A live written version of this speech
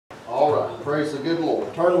Praise the good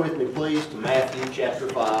Lord. Turn with me, please, to Matthew chapter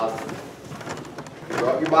 5. You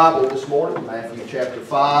brought your Bible this morning, Matthew chapter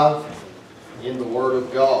 5, in the Word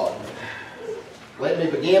of God. Let me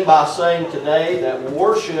begin by saying today that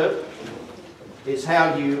worship is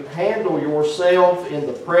how you handle yourself in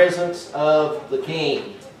the presence of the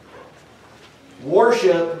King.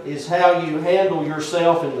 Worship is how you handle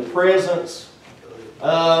yourself in the presence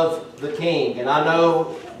of the King. And I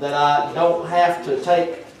know that I don't have to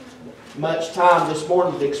take much time this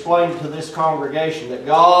morning to explain to this congregation that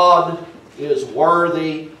God is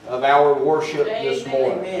worthy of our worship this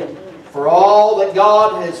morning. Amen. For all that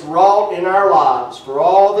God has wrought in our lives, for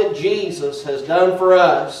all that Jesus has done for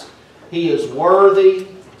us, He is worthy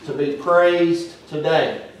to be praised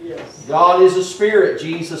today. Yes. God is a spirit,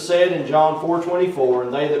 Jesus said in John 4:24,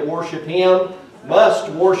 and they that worship Him must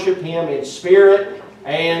worship Him in spirit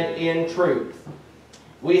and in truth.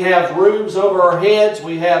 We have roofs over our heads.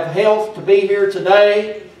 We have health to be here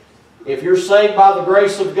today. If you're saved by the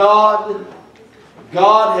grace of God,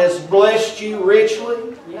 God has blessed you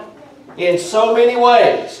richly in so many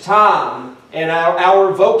ways. Time and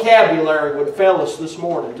our vocabulary would fail us this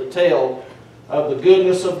morning to tell of the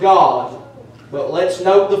goodness of God. But let's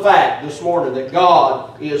note the fact this morning that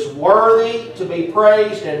God is worthy to be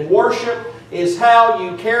praised, and worship is how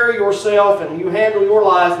you carry yourself and you handle your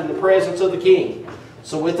life in the presence of the King.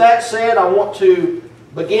 So with that said, I want to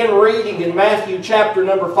begin reading in Matthew chapter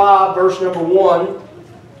number 5, verse number 1.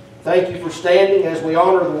 Thank you for standing as we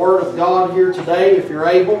honor the Word of God here today, if you're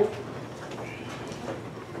able.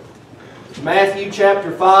 Matthew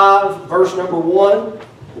chapter 5, verse number 1.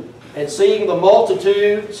 And seeing the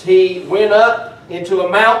multitudes, He went up into a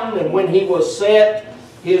mountain, and when He was set,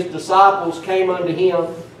 His disciples came unto Him.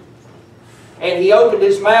 And He opened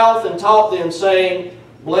His mouth and taught them, saying,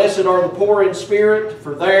 Blessed are the poor in spirit,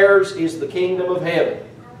 for theirs is the kingdom of heaven.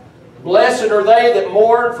 Blessed are they that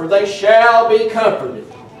mourn, for they shall be comforted.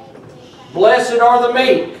 Blessed are the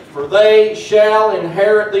meek, for they shall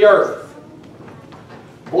inherit the earth.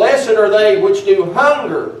 Blessed are they which do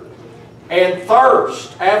hunger and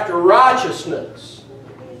thirst after righteousness,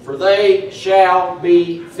 for they shall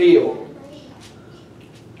be filled.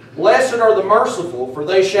 Blessed are the merciful, for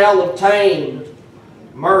they shall obtain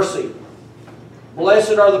mercy.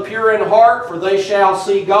 Blessed are the pure in heart, for they shall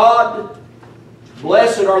see God.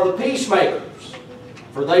 Blessed are the peacemakers,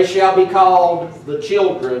 for they shall be called the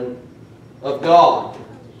children of God.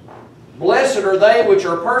 Blessed are they which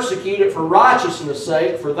are persecuted for righteousness'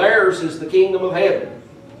 sake, for theirs is the kingdom of heaven.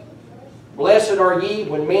 Blessed are ye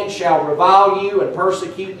when men shall revile you and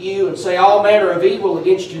persecute you, and say all manner of evil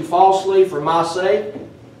against you falsely for my sake.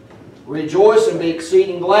 Rejoice and be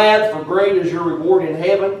exceeding glad, for great is your reward in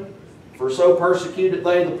heaven. For so persecuted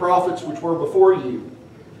they the prophets which were before you.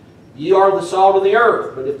 Ye are the salt of the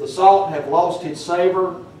earth, but if the salt have lost its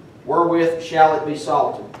savor, wherewith shall it be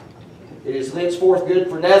salted? It is thenceforth good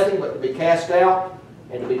for nothing but to be cast out,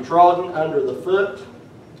 and to be trodden under the foot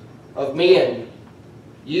of men.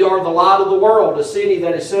 Ye are the light of the world. A city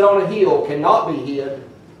that is set on a hill cannot be hid.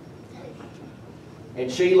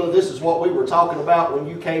 And Sheila, this is what we were talking about when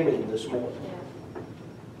you came in this morning.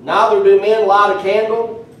 Neither do men light a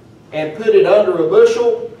candle and put it under a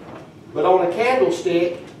bushel, but on a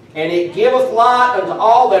candlestick, and it giveth light unto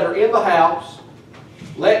all that are in the house.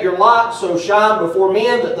 Let your light so shine before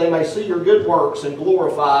men that they may see your good works and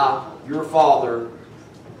glorify your Father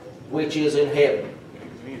which is in heaven.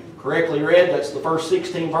 Correctly read, that's the first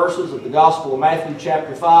 16 verses of the Gospel of Matthew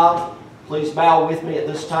chapter 5. Please bow with me at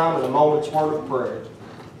this time in a moment's word of prayer.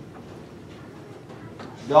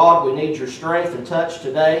 God, we need your strength and touch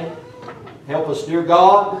today. Help us, dear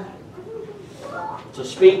God, to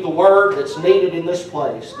speak the word that's needed in this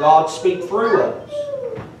place. God, speak through us.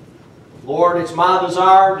 Lord, it's my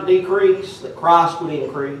desire to decrease, that Christ would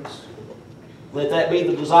increase. Let that be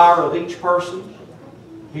the desire of each person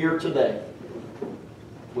here today.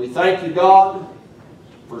 We thank you, God,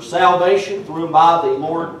 for salvation through and by the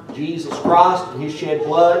Lord Jesus Christ and His shed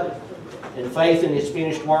blood and faith in His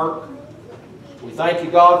finished work. We thank you,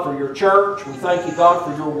 God, for your church. We thank you, God,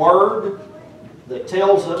 for your word that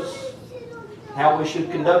tells us how we should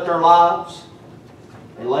conduct our lives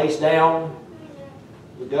and lays down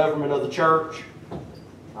the government of the church.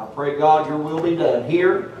 I pray, God, your will be done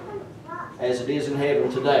here as it is in heaven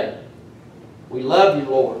today. We love you,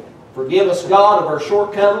 Lord. Forgive us, God, of our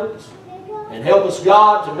shortcomings, and help us,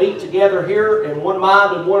 God, to meet together here in one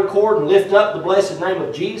mind and one accord and lift up the blessed name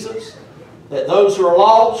of Jesus, that those who are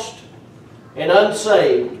lost and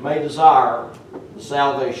unsaved may desire the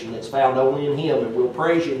salvation that's found only in Him. And we'll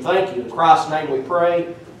praise you and thank you. In Christ's name we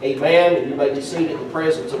pray. Amen. And you may be seated in the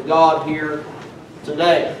presence of God here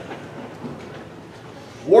today.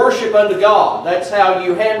 Worship unto God. That's how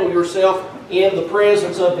you handle yourself in the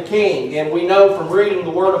presence of the King. And we know from reading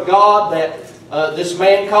the Word of God that this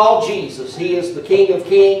man called Jesus, He is the King of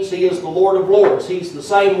Kings. He is the Lord of Lords. He's the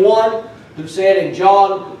same one who said in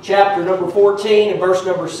John chapter number 14 and verse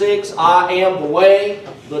number 6, I am the way,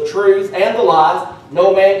 the truth, and the life.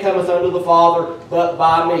 No man cometh unto the Father but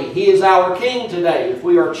by me. He is our King today. If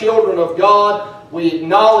we are children of God, we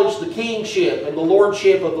acknowledge the kingship and the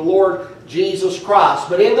lordship of the Lord Jesus Christ.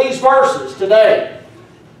 But in these verses today,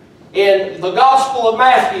 in the Gospel of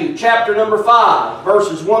Matthew, chapter number 5,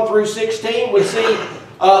 verses 1 through 16, we see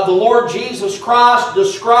the Lord Jesus Christ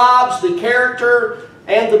describes the character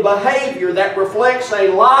and the behavior that reflects a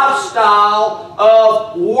lifestyle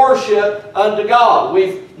of worship unto God.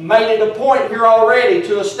 We've made it a point here already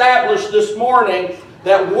to establish this morning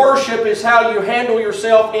that worship is how you handle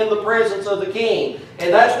yourself in the presence of the King.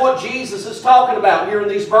 And that's what Jesus is talking about here in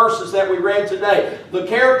these verses that we read today. The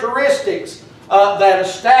characteristics that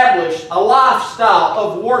establish a lifestyle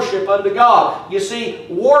of worship unto God. You see,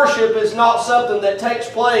 worship is not something that takes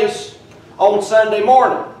place on Sunday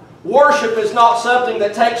morning. Worship is not something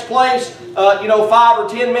that takes place, 5 or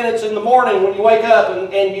 10 minutes in the morning when you wake up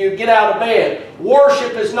and you get out of bed.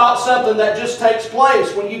 Worship is not something that just takes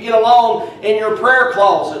place when you get alone in your prayer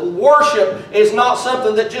closet. Worship is not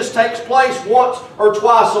something that just takes place once or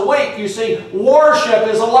twice a week. You see, worship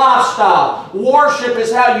is a lifestyle. Worship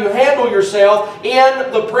is how you handle yourself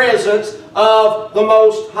in the presence of the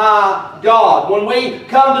Most High God. When we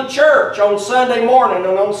come to church on Sunday morning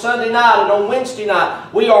and on Sunday night and on Wednesday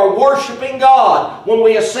night, we are worshiping God when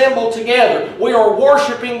we assemble together. We are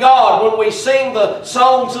worshiping God when we sing the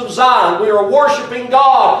songs of Zion. We are worshiping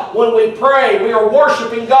God when we pray. We are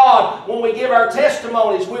worshiping God when we give our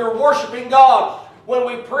testimonies. We are worshiping God when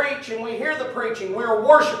we preach and we hear the preaching. We are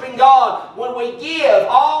worshiping God when we give.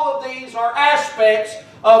 All of these are aspects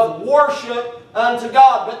of worship unto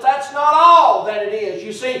God. But that's not all that it is.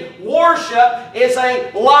 You see, worship is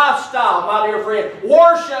a lifestyle, my dear friend.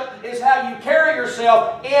 Worship is how you carry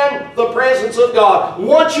yourself in the presence of God.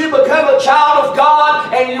 Once you become a child of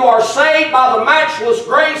God and you are saved by the matchless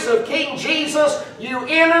grace of King Jesus, you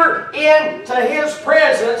enter into His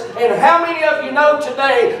presence. And how many of you know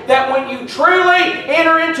today that when you truly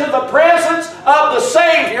enter into the presence of the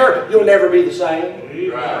Savior, you'll never be the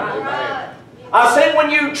same? Right. I said when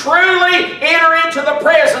you truly enter into the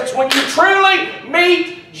presence, when you truly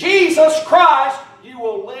meet Jesus Christ, you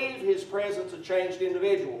will leave His presence a changed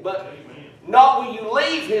individual. But not will you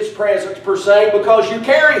leave His presence per se, because you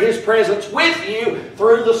carry His presence with you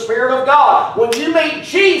through the Spirit of God. When you meet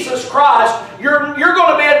Jesus Christ, you're going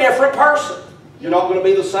to be a different person. You're not going to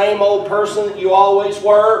be the same old person that you always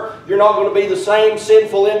were. You're not going to be the same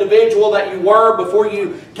sinful individual that you were before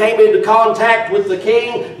you came into contact with the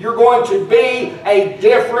King. You're going to be a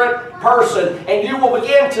different person. And you will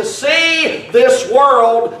begin to see this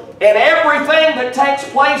world and everything that takes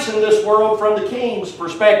place in this world from the King's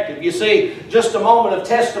perspective. You see, just a moment of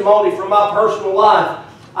testimony from my personal life.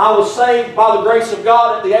 I was saved by the grace of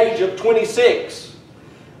God at the age of 26.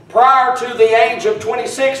 Prior to the age of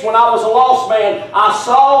 26, when I was a lost man, I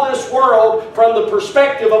saw this world from the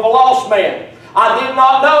perspective of a lost man. I did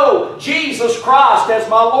not know Jesus Christ as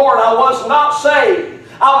my Lord. I was not saved.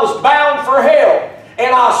 I was bound for hell.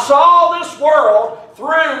 And I saw this world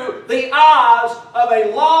through the eyes of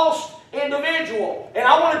a lost individual. And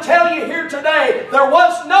I want to tell you here today, there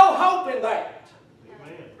was no hope in that.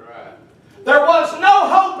 There was no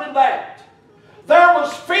hope in that. There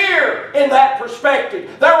was fear in that perspective.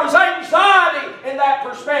 There was anxiety in that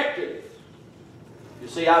perspective. You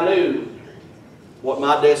see, I knew what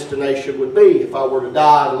my destination would be if I were to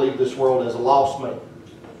die and leave this world as a lost man.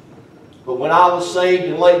 But when I was saved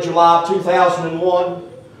in late July 2001,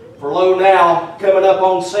 for lo now, coming up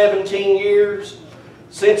on 17 years,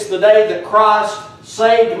 since the day that Christ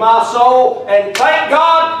saved my soul, and thank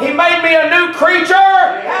God He made me a new creature.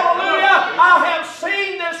 Hallelujah! I have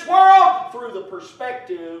seen this world through the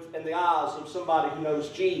perspective and the eyes of somebody who knows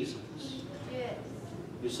Jesus.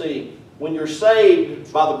 You see, when you're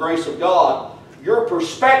saved by the grace of God, your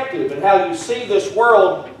perspective and how you see this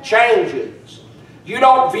world changes. You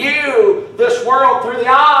don't view this world through the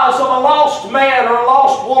eyes of a lost man or a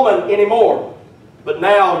lost woman anymore. But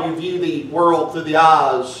now you view the world through the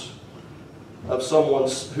eyes of someone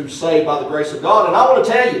who's saved by the grace of God. And I want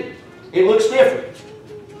to tell you, it looks different.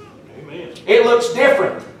 Amen. It looks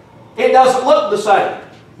different. It doesn't look the same.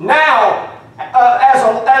 Now,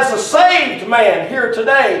 as a saved man here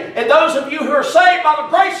today, and those of you who are saved by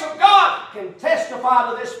the grace of God can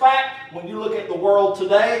testify to this fact. When you look at the world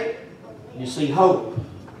today, you see hope.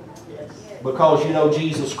 Because you know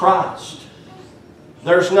Jesus Christ.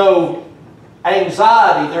 There's no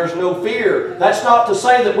anxiety. There's no fear. That's not to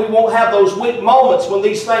say that we won't have those weak moments when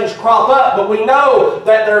these things crop up, but we know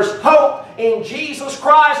that there's hope in Jesus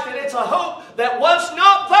Christ, and it's a hope that was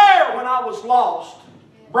not there when I was lost,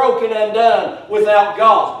 broken and done without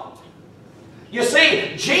God. You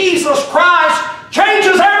see, Jesus Christ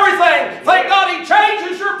changes everything. Thank God He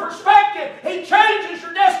changes your perspective. He changes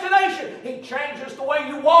your destination. He changes the way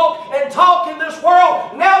you walk and talk in this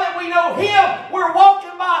world. Now that we know Him, we're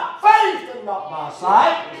walking by faith and not by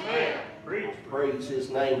sight. Amen. Praise His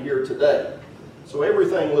name here today. So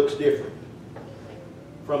everything looks different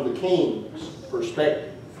from the King's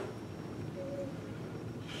perspective.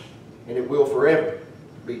 And it will forever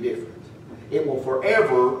be different. It will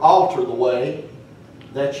forever alter the way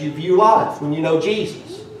that you view life when you know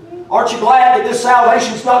Jesus. Aren't you glad that this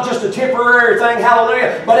salvation is not just a temporary thing,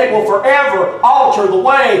 hallelujah, but it will forever alter the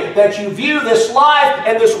way that you view this life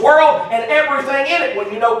and this world and everything in it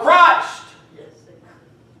when you know Christ.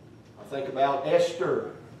 I think about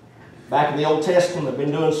Esther. Back in the Old Testament, I've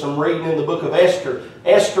been doing some reading in the book of Esther.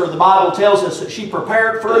 Esther, the Bible tells us that she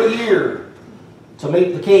prepared for a year to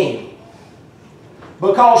meet the king.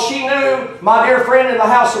 Because she knew, my dear friend in the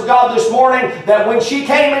house of God this morning, that when she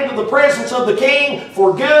came into the presence of the king,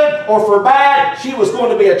 for good or for bad, she was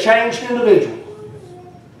going to be a changed individual.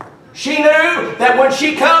 She knew that when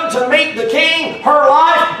she come to meet the king, her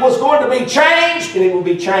life was going to be changed, and it would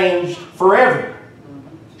be changed forever.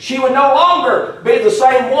 She would no longer be the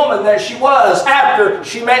same woman that she was after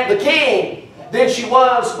she met the king than she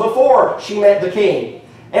was before she met the king.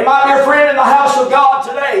 And my dear friend in the house of God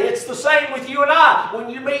today, it's the same with you and I. When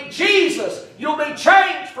you meet Jesus, you'll be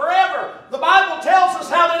changed forever. The Bible tells us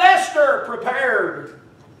how that Esther prepared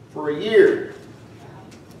for a year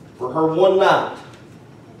for her one night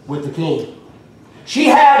with the king. She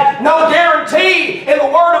had no guarantee in the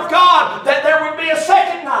Word of God that there would be a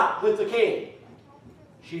second night with the king.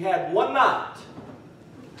 She had one night.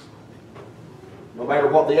 No matter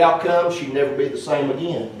what the outcome, she'd never be the same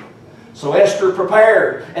again. So Esther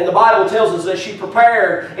prepared, and the Bible tells us that she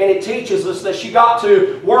prepared, and it teaches us that she got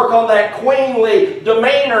to work on that queenly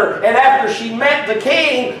demeanor, and after she met the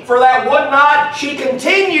king for that one night, she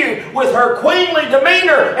continued with her queenly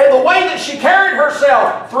demeanor and the way that she carried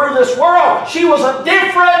herself through this world. She was a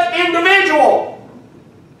different individual.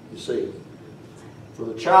 You see, for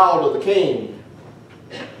the child of the king,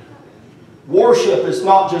 worship is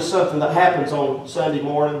not just something that happens on Sunday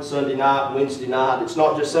morning, Sunday night, Wednesday night. It's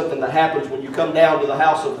not just something that happens when you come down to the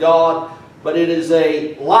house of God, but it is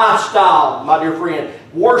a lifestyle, my dear friend.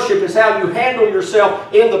 Worship is how you handle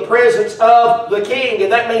yourself in the presence of the king.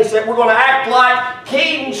 And that means that we're going to act like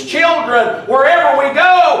king's children wherever we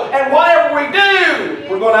go and whatever we do.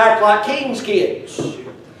 We're going to act like king's kids.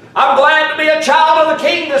 I'm glad to be a child of the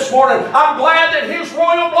king this morning. I'm glad that His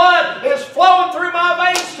royal blood is flowing through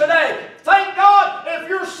my veins today. Thank God, if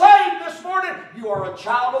you're saved this morning, you are a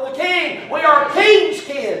child of the king. We are king's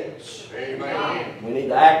kids. Amen. We need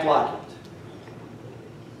to act like it.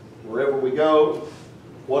 Wherever we go,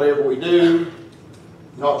 whatever we do,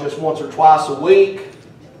 not just once or twice a week,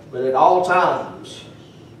 but at all times,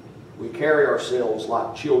 we carry ourselves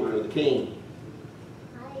like children of the king.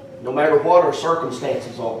 No matter what our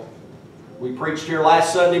circumstances are. We preached here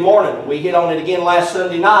last Sunday morning. We hit on it again last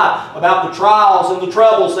Sunday night about the trials and the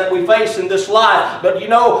troubles that we face in this life. But you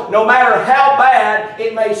know, no matter how bad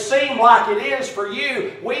it may seem like it is for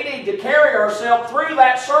you, we need to carry ourselves through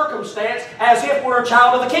that circumstance as if we're a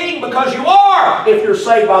child of the king, because you are if you're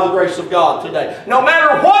saved by the grace of God today. No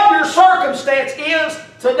matter what your circumstance is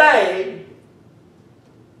today,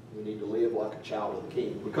 we need to live like a child of the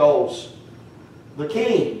king, because the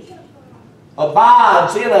king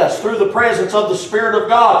abides in us through the presence of the Spirit of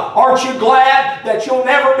God. Aren't you glad that you'll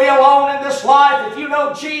never be alone in this life? If you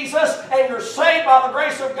know Jesus and you're saved by the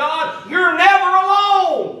grace of God, you're never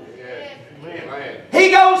alone. Amen.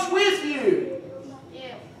 He goes with you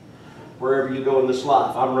wherever you go in this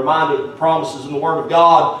life. I'm reminded of the promises in the Word of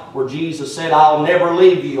God where Jesus said, I'll never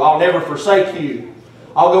leave you. I'll never forsake you.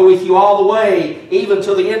 I'll go with you all the way, even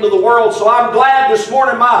to the end of the world. So I'm glad this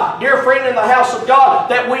morning, my dear friend in the house of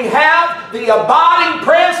God, that we have the abiding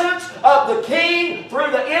presence of the King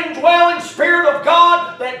through the indwelling Spirit of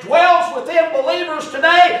God that dwells within believers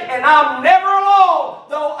today. And I'm never alone.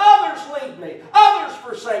 Though others leave me, others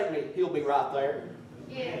forsake me, He'll be right there.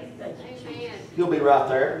 Yes. Amen. He'll be right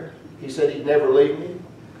there. He said He'd never leave me.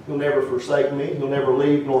 He'll never forsake me. He'll never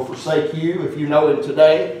leave nor forsake you if you know Him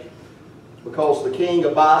today. Because the King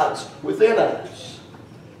abides within us.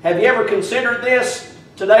 Have you ever considered this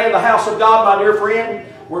today in the house of God, my dear friend?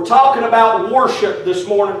 We're talking about worship this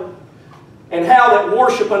morning. and how that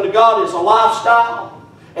worship unto God is a lifestyle,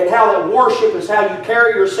 and how that worship is how you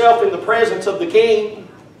carry yourself in the presence of the King.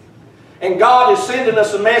 And God is sending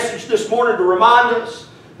us a message this morning to remind us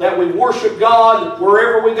that we worship God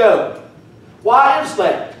wherever we go. Why is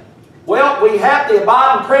that? Well, we have the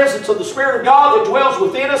abiding presence of the Spirit of God that dwells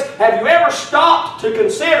within us. Have you ever stopped to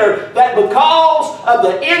consider that because of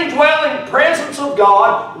the indwelling presence of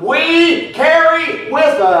God, we carry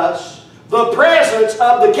with us the presence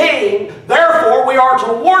of the King? Therefore, we are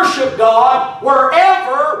to worship God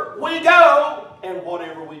wherever we go and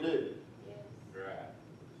whatever we do.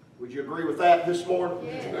 Would you agree with that this morning?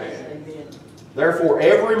 Yes. Amen. Therefore,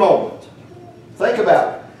 every moment, think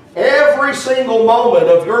about it. Every single moment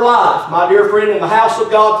of your life, my dear friend, in the house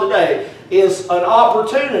of God today, is an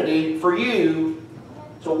opportunity for you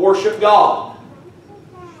to worship God.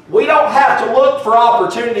 We don't have to look for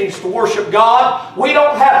opportunities to worship God. We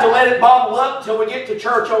don't have to let it bottle up till we get to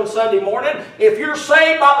church on Sunday morning. If you're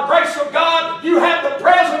saved by the grace of God, you have the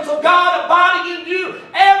presence of God abiding in you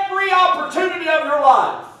every opportunity of your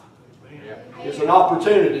life. It's an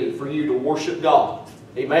opportunity for you to worship God.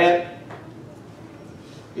 Amen?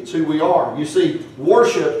 It's who we are. You see,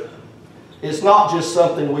 worship is not just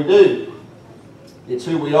something we do. It's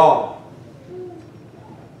who we are.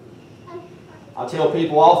 I tell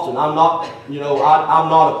people often, I'm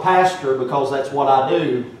not a pastor because that's what I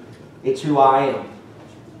do. It's who I am.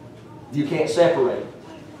 You can't separate.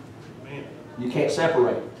 You can't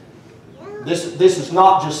separate. This is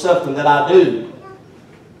not just something that I do.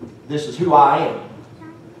 This is who I am.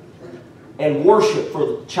 And worship for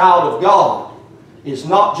the child of God is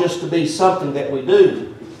not just to be something that we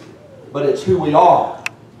do, but it's who we are.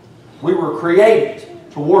 We were created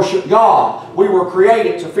to worship God. We were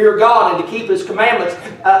created to fear God and to keep His commandments.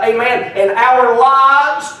 Amen. And our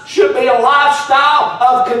lives should be a lifestyle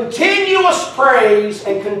of continuous praise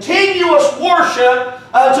and continuous worship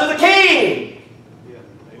unto the King. Yeah.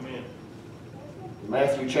 Amen.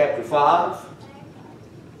 Matthew chapter 5.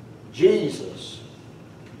 Jesus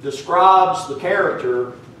describes the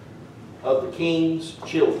character of the King's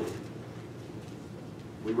children.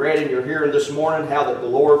 We read in your hearing this morning how that the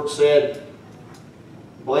Lord said,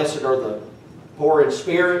 blessed are the poor in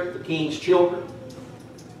spirit, the King's children.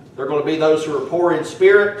 They're going to be those who are poor in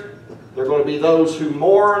spirit. They're going to be those who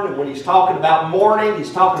mourn. And when He's talking about mourning,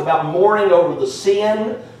 He's talking about mourning over the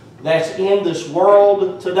sin that's in this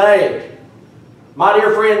world today. My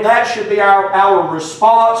dear friend, that should be our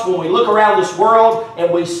response when we look around this world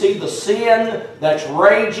and we see the sin that's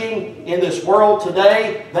raging in this world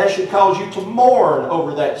today. That should cause you to mourn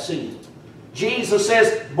over that sin. Jesus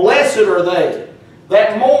says, blessed are they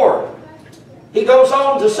that mourn. He goes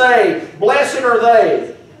on to say, blessed are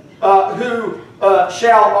they who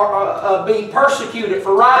shall be persecuted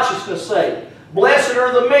for righteousness' sake. Blessed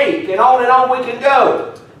are the meek, and on we can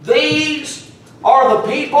go. These are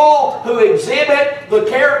the people who exhibit the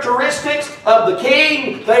characteristics of the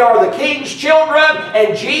King. They are the King's children,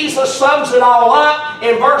 and Jesus sums it all up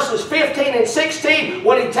in verses 15 and 16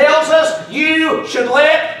 when He tells us, you should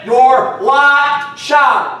let your light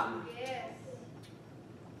shine. Yes.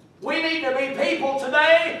 We need to be people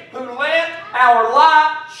today who let our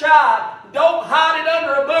light shine. Don't hide it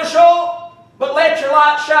under a bushel, but let your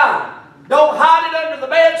light shine. Don't hide it under the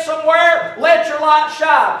bed somewhere. Let your light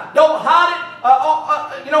shine. Don't hide it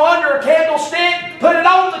under a candlestick. Put it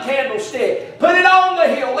on the candlestick. Put it on the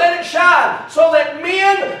hill. Let it shine so that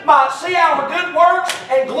men might see our good works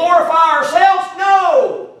and glorify ourselves.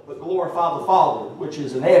 No, but glorify the Father which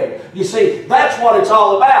is in heaven. You see, that's what it's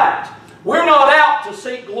all about. We're not out to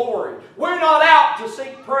seek glory. We're not out to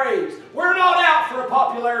seek praise. We're not out for a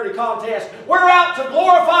popularity contest. We're out to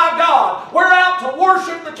glorify God. We're out to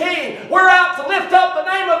worship the King. We're out to lift up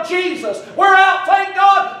the name of Jesus. We're out, thank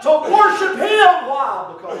God, to worship Him.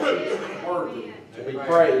 Why? Because He is worthy to be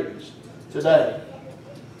praised today.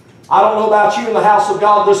 I don't know about you in the house of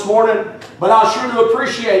God this morning, but I sure do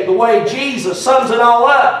appreciate the way Jesus sums it all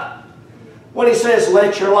up when He says,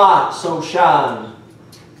 let your light so shine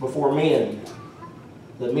before men,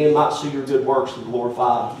 that men might see your good works and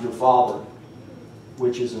glorify your Father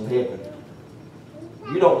which is in heaven.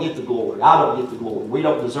 You don't get the glory. I don't get the glory. We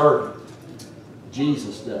don't deserve it.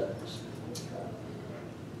 Jesus does.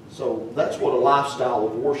 So that's what a lifestyle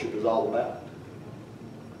of worship is all about.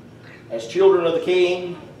 As children of the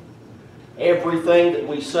King, everything that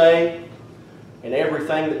we say and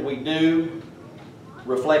everything that we do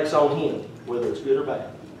reflects on Him, whether it's good or bad.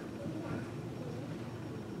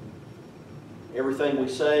 Everything we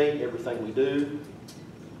say, everything we do,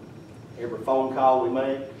 every phone call we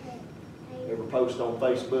make, every post on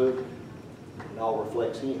Facebook, it all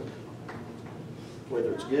reflects Him.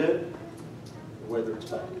 Whether it's good whether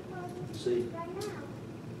it's bad. You see?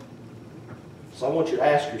 So I want you to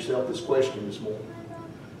ask yourself this question this morning.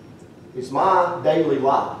 Is my daily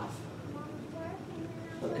life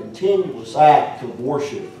a continuous act of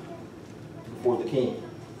worship before the King?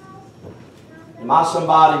 Am I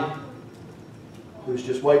somebody who's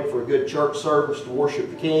just waiting for a good church service to worship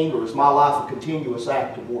the King, or is my life a continuous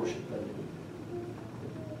act of worship?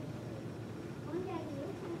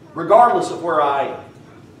 Regardless of where I am,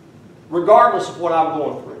 regardless of what I'm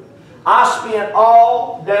going through. I spent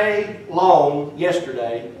all day long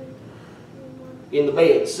yesterday in the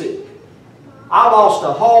bed sick. I lost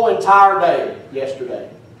a whole entire day yesterday.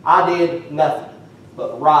 I did nothing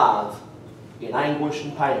but writhe in anguish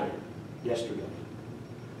and pain yesterday.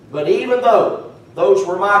 But even though those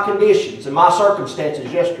were my conditions and my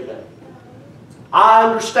circumstances yesterday, I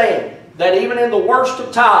understand that even in the worst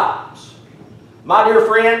of times, my dear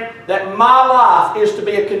friend, that my life is to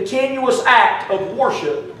be a continuous act of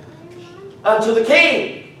worship unto the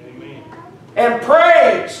King. Amen. And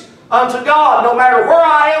praise unto God, no matter where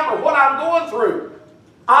I am or what I'm going through.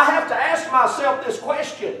 I have to ask myself this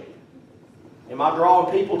question. Am I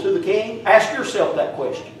drawing people to the King? Ask yourself that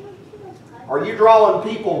question. Are you drawing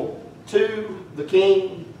people to the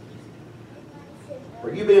King? Are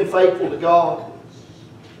you being faithful to God?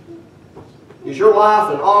 Is your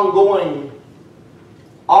life an ongoing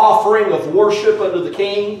offering of worship unto the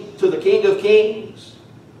King, to the King of Kings?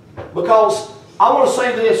 Because I want to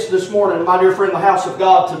say this morning, my dear friend, in the house of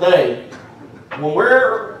God today, when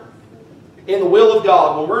we're in the will of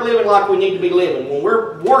God, when we're living like we need to be living, when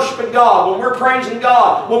we're worshiping God, when we're praising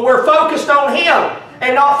God, when we're focused on Him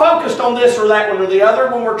and not focused on this or that one or the other,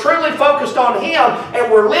 when we're truly focused on Him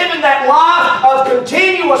and we're living that life of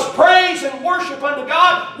continuous praise and worship unto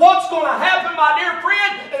God, what's going to happen, my dear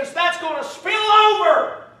friend, is that's going to spill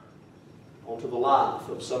over onto the life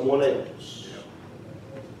of someone else.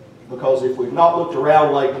 Because if we've not looked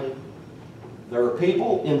around lately, there are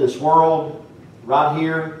people in this world right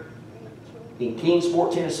here in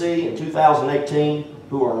Kingsport, Tennessee in 2018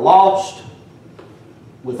 who are lost,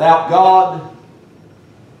 without God.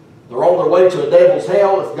 They're on their way to a devil's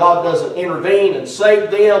hell if God doesn't intervene and save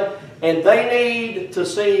them. And they need to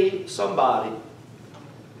see somebody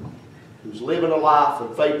who's living a life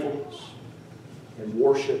of faithfulness and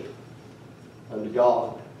worship unto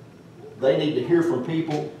God. They need to hear from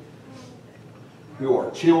people who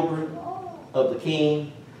are children of the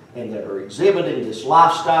King and that are exhibiting this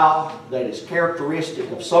lifestyle that is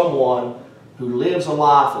characteristic of someone who lives a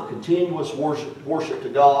life of continuous worship to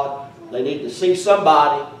God. They need to see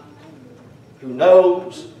somebody who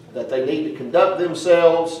knows that they need to conduct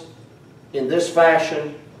themselves in this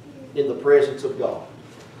fashion in the presence of God.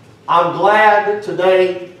 I'm glad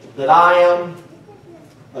today that I am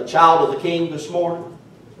a child of the King this morning.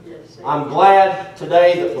 I'm glad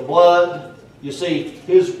today that the blood, you see,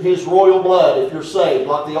 His royal blood, if you're saved,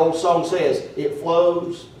 like the old song says, it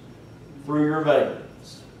flows through your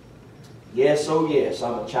veins. Yes, oh yes,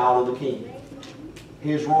 I'm a child of the King.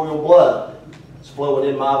 His royal blood is flowing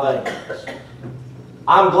in my veins.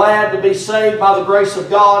 I'm glad to be saved by the grace of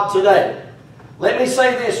God today. Let me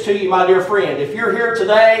say this to you, my dear friend. If you're here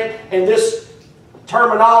today and this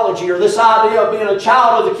terminology or this idea of being a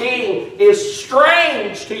child of the King is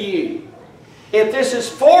strange to you, if this is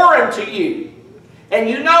foreign to you, and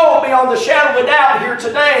you know beyond the shadow of a doubt here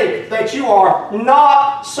today that you are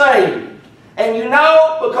not saved, and you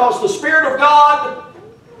know because the Spirit of God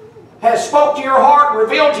has spoke to your heart and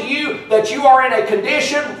revealed to you that you are in a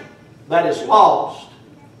condition that is lost,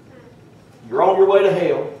 you're on your way to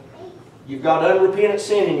hell, you've got unrepentant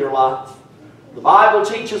sin in your life. The Bible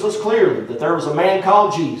teaches us clearly that there was a man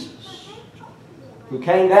called Jesus who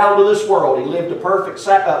came down to this world. He lived a perfect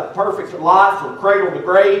life from cradle to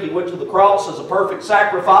grave. He went to the cross as a perfect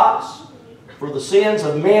sacrifice for the sins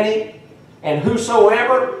of many. And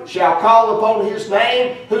whosoever shall call upon His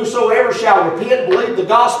name, whosoever shall repent and believe the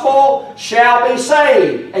gospel, shall be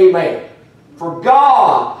saved. Amen. For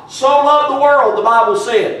God so loved the world, the Bible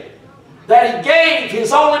said, that He gave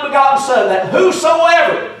His only begotten Son, that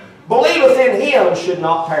whosoever believeth in Him should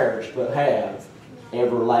not perish, but have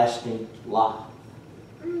everlasting life.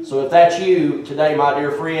 So if that's you today, my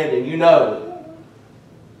dear friend, and you know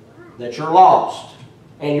that you're lost,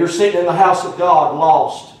 and you're sitting in the house of God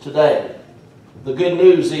lost today, the good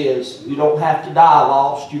news is you don't have to die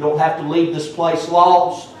lost. You don't have to leave this place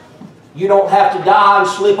lost. You don't have to die and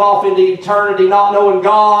slip off into eternity not knowing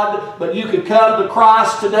God, but you could come to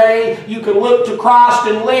Christ today. You can look to Christ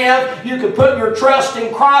and live. You can put your trust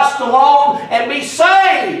in Christ alone and be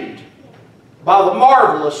saved by the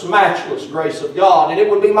marvelous, matchless grace of God. And it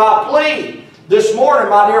would be my plea this morning,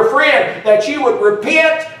 my dear friend, that you would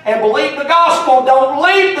repent and believe the gospel. Don't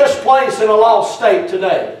leave this place in a lost state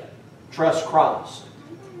today. Trust Christ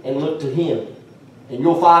and look to Him. And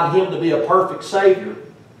you'll find Him to be a perfect Savior.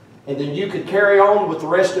 And then you could carry on with the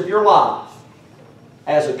rest of your life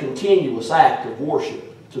as a continuous act of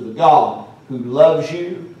worship to the God who loves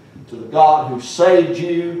you, to the God who saved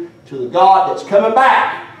you, to the God that's coming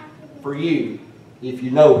back for you if you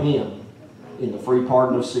know Him in the free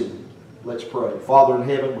pardon of sin. Let's pray. Father in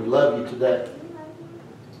heaven, we love you today.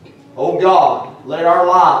 Oh God, let our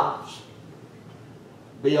lives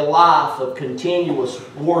be a life of continuous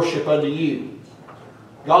worship unto you.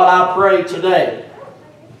 God, I pray today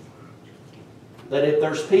that if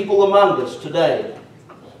there's people among us today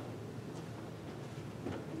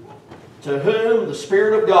to whom the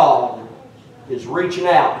Spirit of God is reaching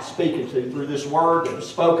out and speaking to through this word that was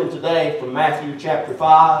spoken today from Matthew chapter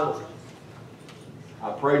 5, I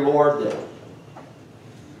pray, Lord, that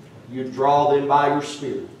you draw them by your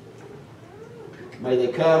Spirit. May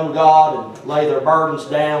they come, God, and lay their burdens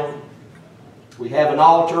down. We have an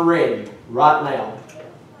altar ready right now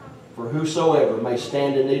for whosoever may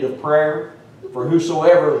stand in need of prayer, for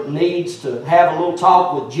whosoever needs to have a little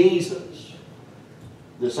talk with Jesus.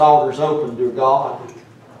 This altar is open, dear God.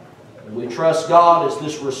 And we trust, God, as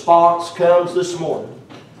this response comes this morning.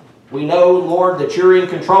 We know, Lord, that you're in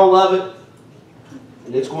control of it.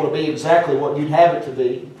 And it's going to be exactly what you'd have it to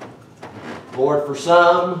be. Lord, for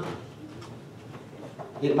some,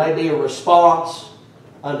 it may be a response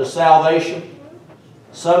unto salvation.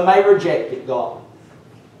 Some may reject it, God.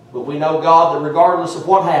 But we know, God, that regardless of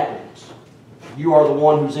what happens, you are the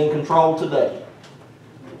one who's in control today.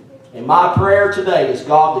 And my prayer today is,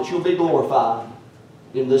 God, that you'll be glorified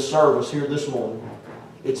in this service here this morning.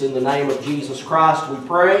 It's in the name of Jesus Christ we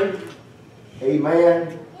pray.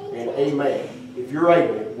 Amen and amen. If you're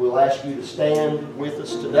able, we'll ask you to stand with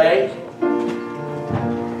us today.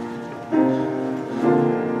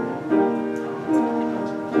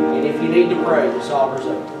 And if you need to pray, this altar's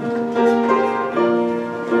open.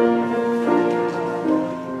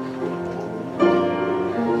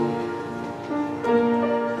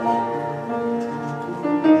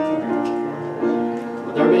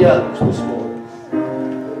 Others this morning.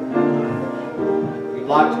 You'd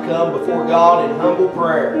like to come before God in humble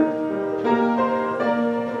prayer.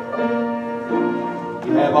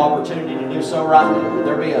 You have opportunity to do so right now. Would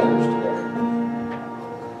there be others today?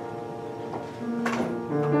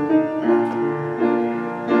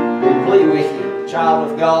 We plead with you,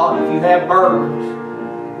 child of God, if you have burdens,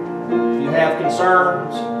 if you have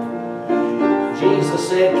concerns, Jesus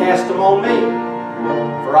said, cast them on me,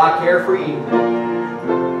 for I care for you.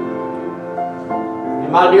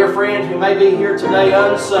 My dear friend who may be here today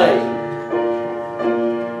unsaved,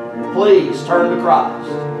 please turn to Christ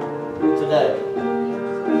today.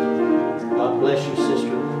 God bless you, sister.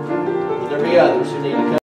 Will there be others who need to come?